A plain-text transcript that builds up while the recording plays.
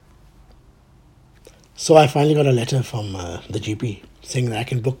So I finally got a letter from the GP saying that I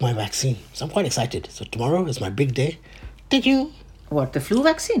can book my vaccine. So I'm quite excited. So tomorrow is my big day. Did you? What, the flu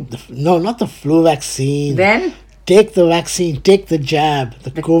vaccine? No, not the flu vaccine. Then? Take the vaccine. Take the jab. The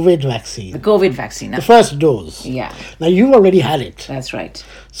COVID vaccine. The COVID vaccine. The first dose. Yeah, Now, you've already had it. that's right.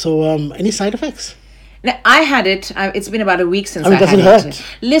 So any side effects? Now, I had it. It's been about a week since I mean, I does had it it. hurt?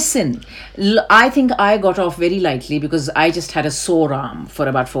 Listen, I think I got off very lightly because I just had a sore arm for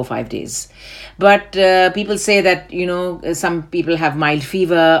about 4 or 5 days. But people say that, some people have mild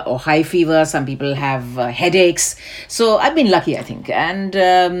fever or high fever. Some people have headaches. So I've been lucky, I think. And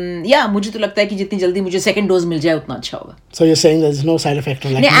मुझे तो लगता है कि जितनी जल्दी मुझे second dose मिल जाए उतना अच्छा होगा. So you're saying there's no side effect?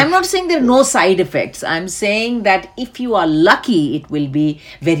 No, I'm not saying there are no side effects. I'm saying that if you are lucky, it will be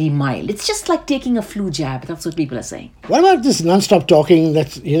very mild. It's just like taking a flu jab. That's what people are saying. What about this non-stop talking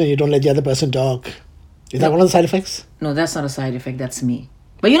that, you don't let the other person talk? Is that one of the side effects? No, that's not a side effect. That's me.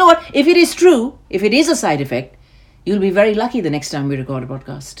 But you know what? If it is true, if it is a side effect, you'll be very lucky the next time we record a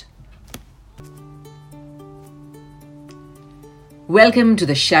podcast. Welcome to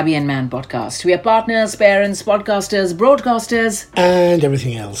the Shabby and Man podcast. We are partners, parents, podcasters, broadcasters, And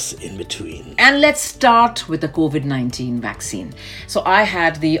everything else in between. and let's start with the COVID-19 vaccine. So I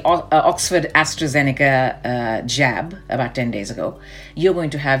had the Oxford AstraZeneca jab about 10 days ago. You're going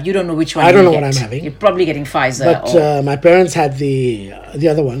to have, you don't know which one I don't you'll know what get. I'm having. You're probably getting Pfizer But or my parents had the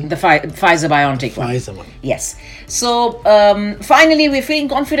other one. the Pfizer-BioNTech one. Pfizer one. Yes. So finally, we're feeling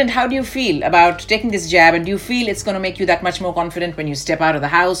confident. How do you feel about taking this jab? And do you feel it's going to make you that much more confident when you step out of the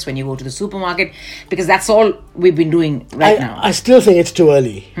house, when you go to the supermarket? Because that's all we've been doing right now. I still think it's too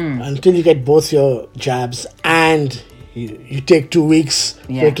early. Until you get both your jabs and you take 2 weeks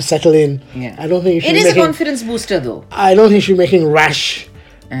for Yeah. it to settle in. Yeah. I don't think you should It be is a making, confidence booster, though. I don't think you should be making rash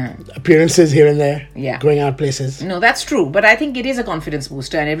appearances here and there. Yeah. Going out places. No, that's true. But I think it is a confidence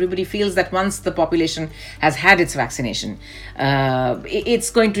booster, and everybody feels that once the population has had its vaccination, it's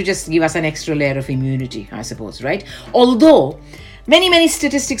going to just give us an extra layer of immunity, I suppose, right? Although many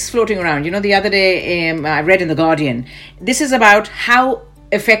statistics floating around. The other day I read in The Guardian, this is about how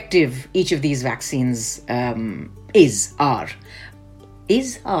effective each of these vaccines are.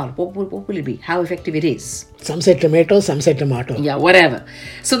 What will it be? How effective it is? Some say tomato, some say tomato. Yeah, whatever.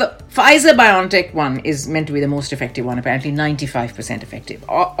 So the Pfizer-BioNTech one is meant to be the most effective one, apparently 95% effective.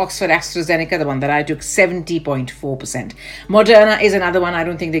 Oxford AstraZeneca, the one that I took, 70.4%. Moderna is another one. I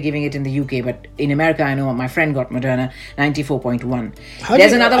don't think they're giving it in the UK, but in America, I know my friend got Moderna, 94.1.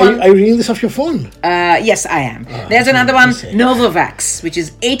 There's another one. Are you reading this off your phone? Yes, I am. There's another one, Novavax, which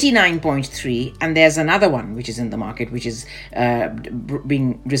is 89.3, and there's another one which is in the market, which is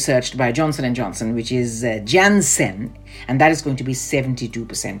being researched by Johnson & Johnson, which is Janssen, and that is going to be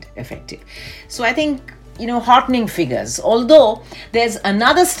 72% effective. So I think, heartening figures. Although there's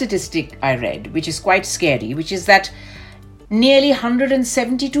another statistic I read, which is quite scary, which is that nearly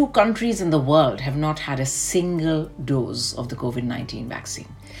 172 countries in the world have not had a single dose of the COVID-19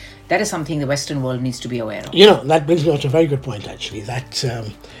 vaccine. That is something the Western world needs to be aware of. That brings me on to a very good point, actually, that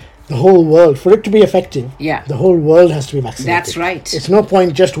the whole world, for it to be effective, Yeah. the whole world has to be vaccinated. That's right. It's no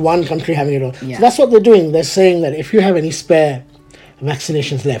point just one country having it all. Yeah. So that's what they're doing. They're saying that if you have any spare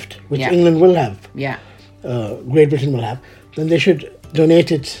vaccinations left, which Yeah. England will have, Yeah. Great Britain will have, then they should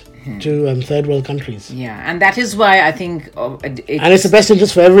donate it to third world countries. Yeah, and that is why I think And it's the best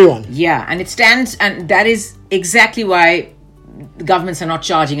interest for everyone. Yeah, and it stands, and that is exactly why the governments are not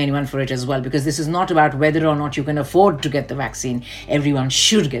charging anyone for it as well, because this is not about whether or not you can afford to get the vaccine. Everyone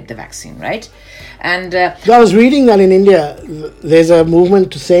should get the vaccine, right? And So I was reading that in India, there's a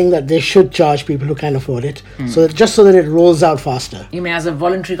movement to saying that they should charge people who can afford it, so that it rolls out faster. you mean as a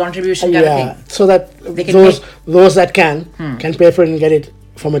voluntary contribution kind of Yeah, thing? so that They can those that can pay for it and get it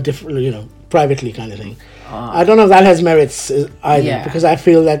from a different, privately kind of thing. I don't know if that has merits either, Yeah. because I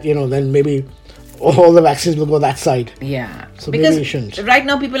feel that then maybe all the vaccines will go that side. Yeah, So because maybe you shouldn't. right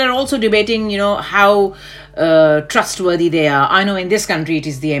now people are also debating, how trustworthy they are. I know in this country it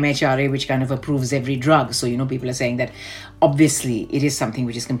is the MHRA which kind of approves every drug. So, people are saying that obviously it is something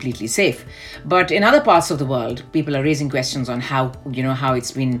which is completely safe. But in other parts of the world, people are raising questions on how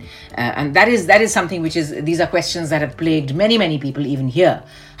it's been, and that is something which is, these are questions that have plagued many people even here.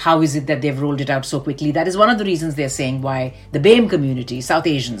 How is it that they've rolled it out so quickly? That is one of the reasons they're saying why the BAME community, South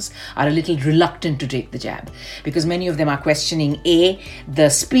Asians, are a little reluctant to take the jab, because many of them are questioning A, the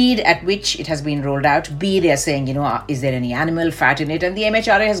speed at which it has been rolled out, B, they're saying, is there any animal fat in it? And the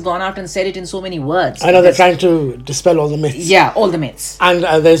MHRA has gone out and said it in so many words. I know they're trying to dispel all the myths. Yeah, all the myths. And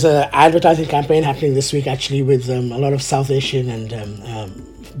there's an advertising campaign happening this week, actually, with a lot of South Asian and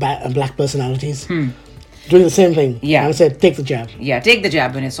black personalities doing the same thing. Yeah. I said, take the jab. Yeah, take the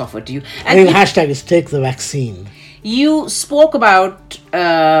jab when it's offered to you. I think the hashtag is take the vaccine. You spoke about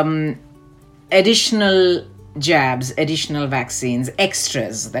additional jabs, additional vaccines,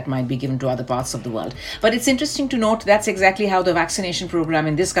 extras that might be given to other parts of the world. But it's interesting to note that's exactly how the vaccination program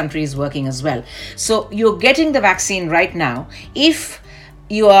in this country is working as well. So you're getting the vaccine right now. If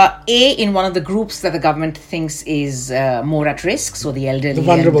you are in one of the groups that the government thinks is more at risk, so the elderly, the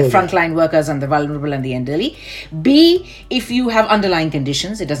vulnerable, and the frontline workers and the vulnerable and the elderly. B, if you have underlying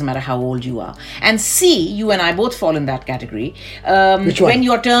conditions, it doesn't matter how old you are. And C, you and I both fall in that category. Which one? When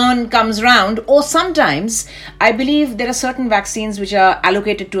your turn comes round, or sometimes, I believe there are certain vaccines which are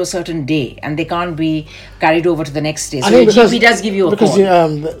allocated to a certain day and they can't be carried over to the next day. So your GP does give you a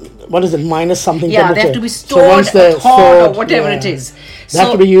call. What is it, minus something temperature? They have to be stored, thawed, or whatever it is. They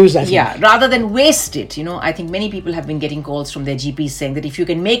have to be used, I think. Yeah, rather than waste it, I think many people have been getting calls from their GPs saying that if you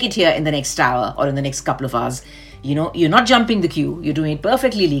can make it here in the next hour or in the next couple of hours, you're not jumping the queue, you're doing it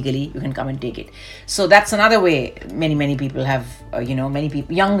perfectly legally, you can come and take it. So that's another way many people have,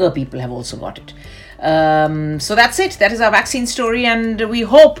 younger people have also got it. So that's it. That is our vaccine story, and we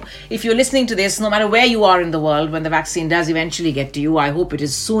hope if you're listening to this, no matter where you are in the world, when the vaccine does eventually get to you, I hope it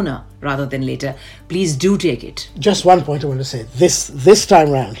is sooner rather than later. Please do take it. Just one point I want to say. This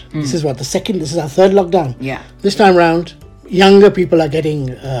time round, this is this is our third lockdown. Yeah. This time round, younger people are catching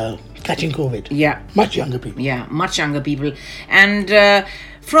COVID. Yeah. Much younger people. Yeah, much younger people. And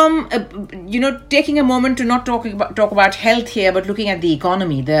from taking a moment to not talk about health here, but looking at the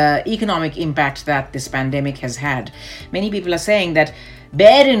economy, the economic impact that this pandemic has had, many people are saying that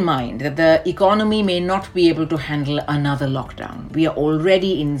bear in mind that the economy may not be able to handle another lockdown. We are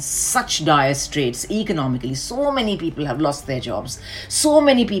already in such dire straits economically. So many people have lost their jobs. So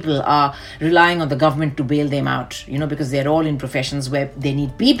many people are relying on the government to bail them out, because they're all in professions where they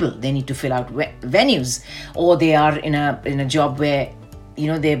need people. They need to fill out venues, or they are in a job where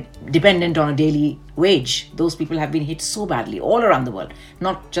they're dependent on a daily wage. Those people have been hit so badly all around the world,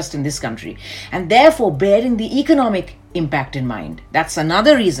 not just in this country. And therefore, bearing the economic impact in mind, that's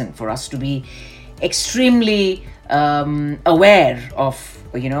another reason for us to be extremely aware of,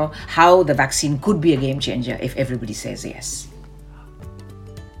 how the vaccine could be a game changer if everybody says yes.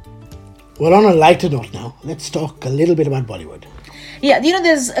 Well, on a lighter note now, let's talk a little bit about Bollywood. Yeah,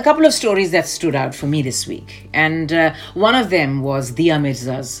 there's a couple of stories that stood out for me this week. And one of them was Diya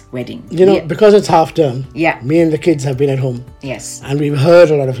Mirza's wedding. Because it's half term, yeah, me and the kids have been at home. Yes. And we've heard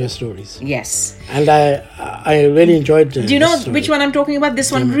a lot of your stories. Yes. And I really enjoyed it. Do you know which one I'm talking about?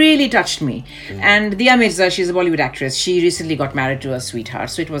 This one really touched me. And Diya Mirza, she's a Bollywood actress. She recently got married to a sweetheart.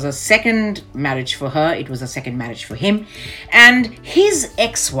 So it was a second marriage for her. It was a second marriage for him. And his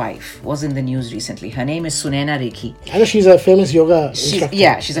ex-wife was in the news recently. Her name is Sunaina Rekhi. I know she's a famous yoga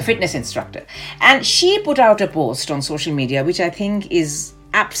instructor. She's a fitness instructor. And she put out a post on social media, which I think is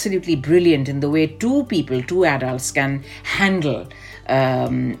absolutely brilliant in the way two adults can handle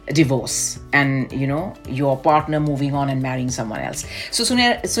divorce and your partner moving on and marrying someone else. So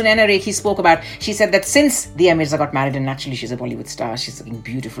Sunaina Rekhi spoke about, she said that since Diya Mirza got married, and naturally she's a Bollywood star, she's looking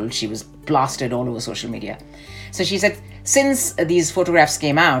beautiful, she was plastered all over social media. So she said, since these photographs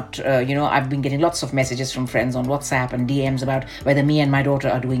came out, I've been getting lots of messages from friends on WhatsApp and DMs about whether me and my daughter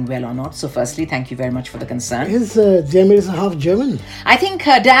are doing well or not. So firstly, thank you very much for the concern. Is Diya Mirza half German? I think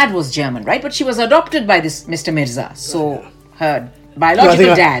her dad was German, right? But she was adopted by this Mr. Mirza. So her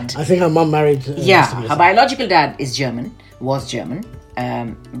biological dad... I think her mum married Mr. Mirza. Her biological dad was German,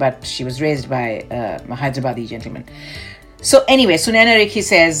 but she was raised by a Hyderabadi gentleman. So anyway, Sunaina Rekhi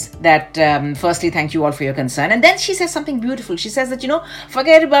says that, firstly, thank you all for your concern. And then she says something beautiful. She says that,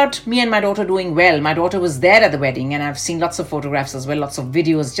 forget about me and my daughter doing well. My daughter was there at the wedding, and I've seen lots of photographs as well, lots of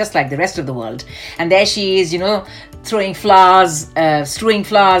videos, just like the rest of the world. And there she is, strewing flowers at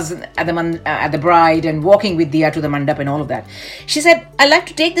the bride and walking with Diya to the mandap and all of that. She said, I'd like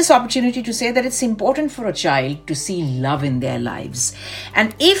to take this opportunity to say that it's important for a child to see love in their lives.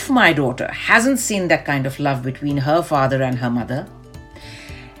 And if my daughter hasn't seen that kind of love between her father and her mother,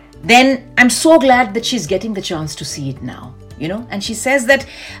 then I'm so glad that she's getting the chance to see it now, And she says that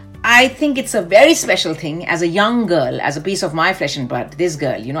I think it's a very special thing as a young girl, as a piece of my flesh and blood, this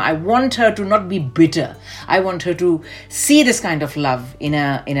girl, I want her to not be bitter. I want her to see this kind of love in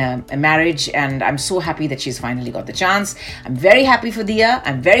a marriage, and I'm so happy that she's finally got the chance. I'm very happy for Diya.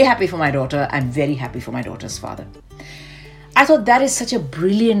 I'm very happy for my daughter. I'm very happy for my daughter's father. I thought that is such a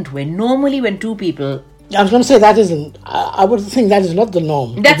brilliant way. Normally when two people... I was going to say that isn't... I would think that is not the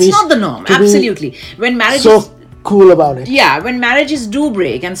norm. That's not the norm, absolutely. When marriages... So cool about it. Yeah, when marriages do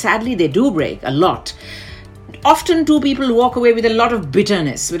break, and sadly they do break a lot, often too people walk away with a lot of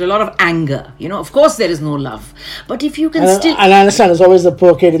bitterness, with a lot of anger. Of course there is no love. But if you can still... And I understand, there's always the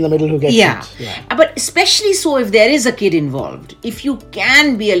poor kid in the middle who gets it. Yeah. But especially so if there is a kid involved, if you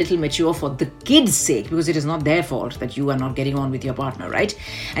can be a little mature for the kid's sake, because it is not their fault that you are not getting on with your partner, right?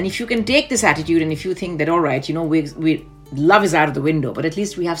 And if you can take this attitude, and if you think that, all right, we love is out of the window, but at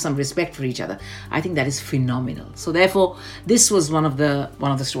least we have some respect for each other, I think that is phenomenal. So therefore, this was one of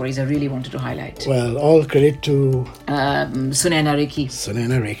the stories I really wanted to highlight. Well, all credit to Sunaina Rekhi.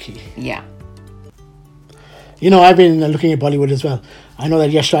 Sunaina Rekhi. Yeah. I've been looking at Bollywood as well. I know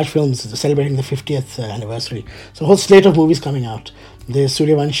that Yash Raj Films is celebrating the 50th anniversary. So a whole slate of movies coming out. There's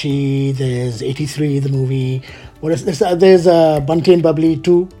Suryavanshi, there's 83, the movie. There's Bunty and Bubbly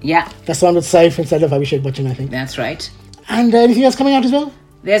 2. Yeah. That's the one with Saif instead of Abhishek Bachchan, I think. That's right. And anything else coming out as well?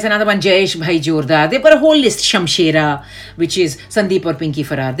 There's another one, Jayesh Bhai Jordar. They've got a whole list. Shamshera, which is Sandeep or Pinky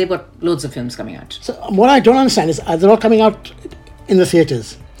Farrar. They've got loads of films coming out. So what I don't understand is, they're all coming out in the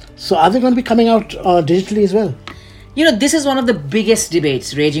theatres. So are they going to be coming out digitally as well? This is one of the biggest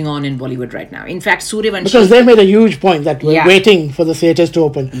debates raging on in Bollywood right now. In fact, Suryavanshi... Because they've made a huge point that we're waiting for the theatres to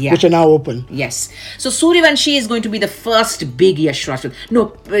open, which are now open. Yes. So Suryavanshi is going to be the first big Yash Raj film. No,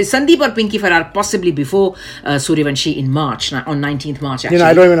 Sandeep or Pinky Farrar possibly before Suryavanshi in March, on 19th March actually.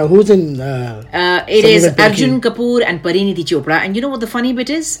 I don't even know who's in... it is Arjun Kapoor and Pariniti Chopra. And you know what the funny bit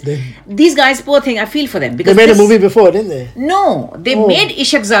is? These guys, poor thing, I feel for them. Because they made a movie before, didn't they? No, they made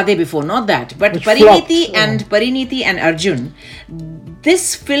Ishaq Zadeh before, not that. But Pariniti and Arjun,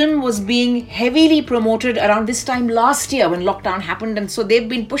 this film was being heavily promoted around this time last year when lockdown happened, and so they've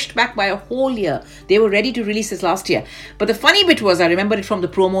been pushed back by a whole year. They were ready to release this last year. But the funny bit was, I remember it from the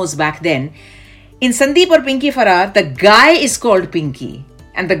promos back then, in Sandeep or Pinky Farrar, the guy is called Pinky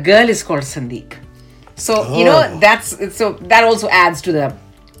and the girl is called Sandeep. So, that also adds to the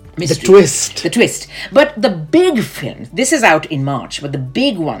mystery. The twist. But the big film, this is out in March, but the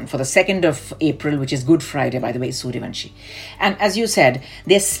big one for the 2nd of April, which is Good Friday, by the way, is Suryavanshi. And as you said,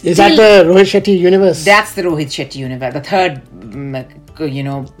 there's still... Is that the Rohit Shetty universe? That's the Rohit Shetty universe. The third,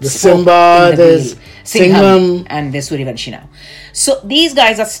 the Simba, there's Singham, and there's Suryavanshi now. So these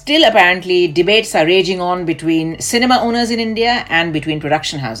guys are still, apparently, debates are raging on between cinema owners in India and between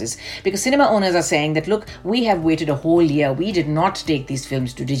production houses. Because cinema owners are saying that, look, we have waited a whole year. We did not take these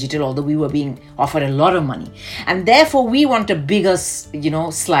films to digital, although we were being offered a lot of money. And therefore, we want a bigger,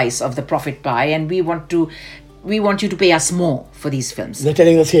 slice of the profit pie, and we want you to pay us more for these films. They're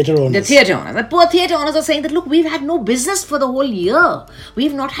telling the theatre owners. The poor theatre owners are saying that, look, we've had no business for the whole year.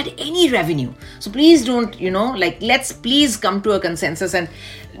 We've not had any revenue. So please don't, let's please come to a consensus and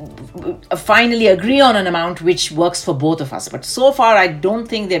finally agree on an amount which works for both of us. But so far, I don't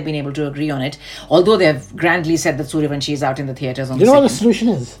think they've been able to agree on it. Although they've grandly said that Suryavanshi is out in the theatres on the 2nd. You know what the solution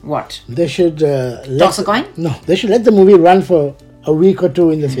is? What? They should... toss a coin? No, they should let the movie run for a week or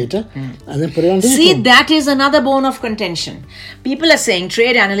two in the theatre and then put it on digital. See, that is another bone of contention. People are saying,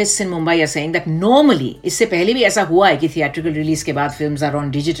 trade analysts in Mumbai are saying that normally, इससे पहले भी ऐसा हुआ है कि theatrical release के बाद films are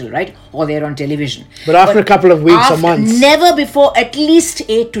on digital, right? Or they're on television. But after a couple of weeks or months. Never before at least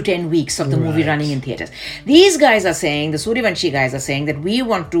 8 to 10 weeks of the movie running in theatres. These guys are saying, the Suryavanshi guys are saying that we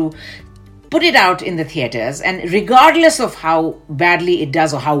want to put it out in the theatres, and regardless of how badly it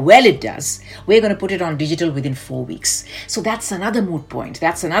does or how well it does, we're going to put it on digital within 4 weeks. So that's another moot point.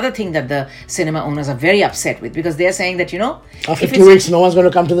 That's another thing that the cinema owners are very upset with, because they're saying that, after 2 weeks, no one's going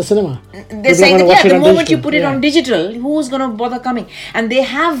to come to the cinema. They're saying that, the moment you put it on digital, who's going to bother coming? And they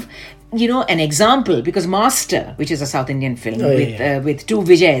have... an example, because Master, which is a South Indian film with two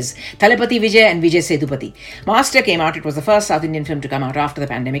Vijays, Thalapathy Vijay and Vijay Sethupathi. Master came out, it was the first South Indian film to come out after the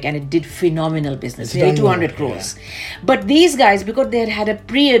pandemic, and it did phenomenal business, nearly 200 crores. Yeah. But these guys, because they had a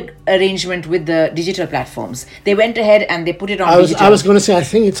pre-arrangement with the digital platforms, they went ahead and they put it on digital. I was going to say, I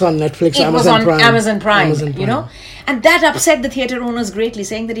think it's on Netflix, Amazon Prime. Amazon Prime. And that upset the theatre owners greatly,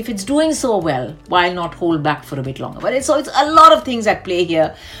 saying that if it's doing so well, why not hold back for a bit longer? But it's a lot of things at play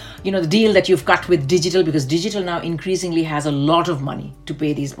here. The deal that you've cut with digital, because digital now increasingly has a lot of money to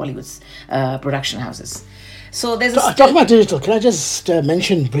pay these Bollywood's production houses. So there's talking about digital, can I just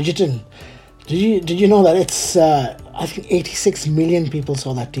mention Bridgerton? Did you know that it's I think 86 million people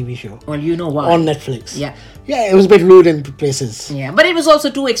saw that TV show? Well, you know why. On Netflix. Yeah, it was a bit rude in places. Yeah, but it was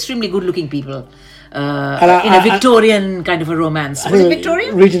also two extremely good-looking people. In a Victorian kind of a romance. Was it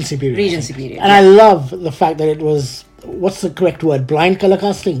Victorian? Regency period. And I love the fact that it was, what's the correct word? Blind colour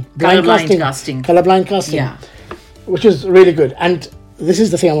casting? Colourblind casting. Colourblind casting. Yeah. Which is really good. And this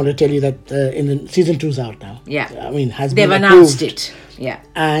is the thing I want to tell you, that in the season 2's out now. Yeah. They've announced it. Yeah.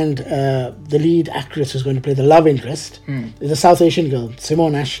 And the lead actress who's going to play the love interest is a South Asian girl,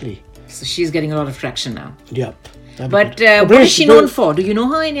 Simone Ashley. So she's getting a lot of traction now. Yep. But what is she known for? Do you know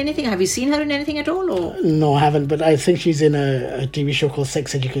her in anything? Have you seen her in anything at all? Or? No, I haven't. But I think she's in a TV show called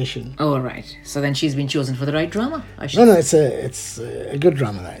Sex Education. Oh, right. So then she's been chosen for the right drama. No, it's a good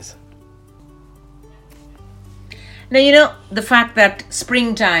drama, that is. Now, the fact that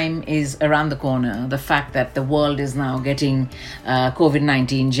springtime is around the corner, the fact that the world is now getting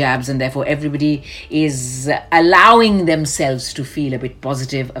COVID-19 jabs, and therefore everybody is allowing themselves to feel a bit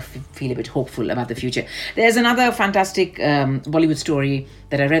positive, feel a bit hopeful about the future. There's another fantastic Bollywood story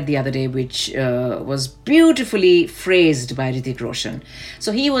that I read the other day, which was beautifully phrased by Hrithik Roshan.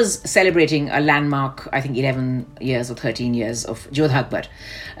 So he was celebrating a landmark, I think 11 years or 13 years of Jodha Akbar.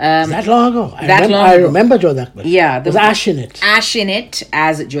 That long ago? I remember Jodha Akbar. Yeah. There's Ash in it. Ash in it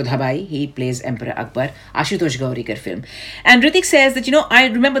as Jodha Bai. He plays Emperor Akbar. Ashutosh Gaurikar film. And Hrithik says that, I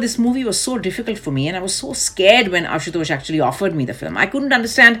remember this movie was so difficult for me, and I was so scared when Ashutosh actually offered me the film. I couldn't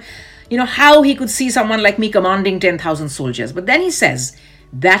understand, how he could see someone like me commanding 10,000 soldiers. But then he says,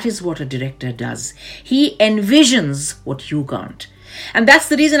 that is what a director does. He envisions what you can't. And that's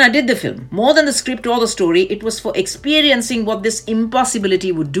the reason I did the film. More than the script or the story, it was for experiencing what this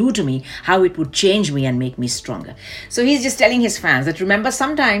impossibility would do to me, how it would change me and make me stronger. So he's just telling his fans that remember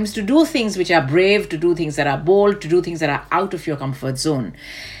sometimes to do things which are brave, to do things that are bold, to do things that are out of your comfort zone.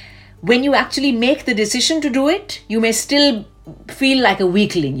 When you actually make the decision to do it, you may still feel like a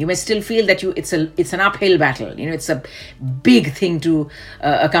weakling. You may still feel that it's an uphill battle. It's a big thing to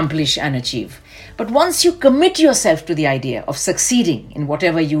accomplish and achieve. But once you commit yourself to the idea of succeeding in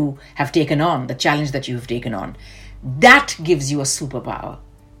whatever you have taken on, the challenge that you have taken on, that gives you a superpower.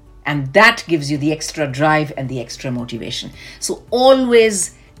 And that gives you the extra drive and the extra motivation. So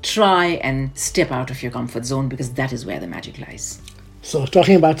always try and step out of your comfort zone, because that is where the magic lies. So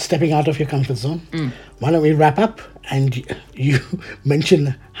talking about stepping out of your comfort zone, why don't we wrap up and you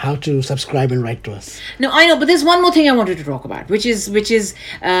mention how to subscribe and write to us? No, I know, but there's one more thing I wanted to talk about, which is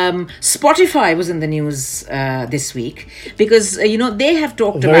Spotify was in the news this week, because, they have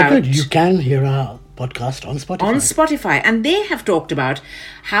talked about... Very good. You can hear our podcast on Spotify. And they have talked about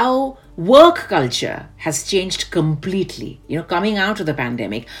how work culture has changed completely. Coming out of the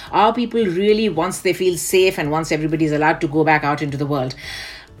pandemic, are people really, once they feel safe and once everybody's allowed to go back out into the world,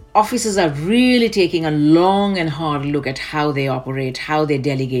 offices are really taking a long and hard look at how they operate, how they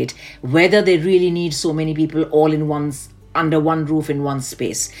delegate, whether they really need so many people all under one roof in one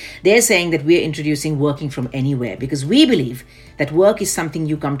space. They're saying that we're introducing working from anywhere, because we believe that work is something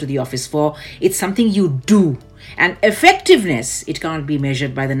you come to the office for. It's something you do. And effectiveness, it can't be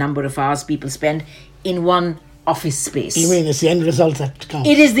measured by the number of hours people spend in one office space. You mean it's the end result that counts?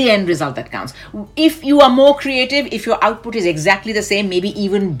 It is the end result that counts. If you are more creative, if your output is exactly the same, maybe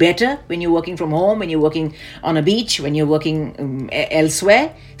even better when you're working from home, when you're working on a beach, when you're working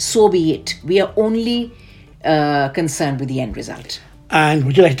elsewhere, so be it. We are only concerned with the end result. And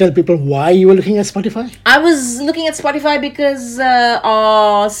would you like to tell people why you were looking at Spotify? I was looking at Spotify because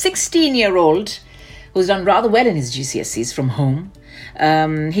our 16-year-old, who's done rather well in his GCSEs from home,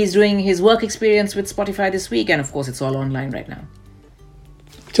 he's doing his work experience with Spotify this week, and of course it's all online right now.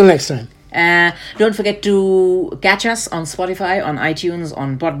 Till next time. Don't forget to catch us on Spotify, on iTunes,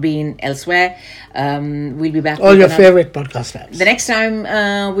 on Podbean, elsewhere. We'll be back. All your favorite podcast apps. The next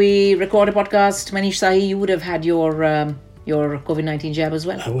time we record a podcast, Manish Sahi, you would have had your COVID-19 jab as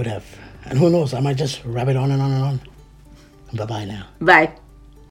well. I would have. And who knows, I might just rub it on and on and on. Bye-bye now. Bye.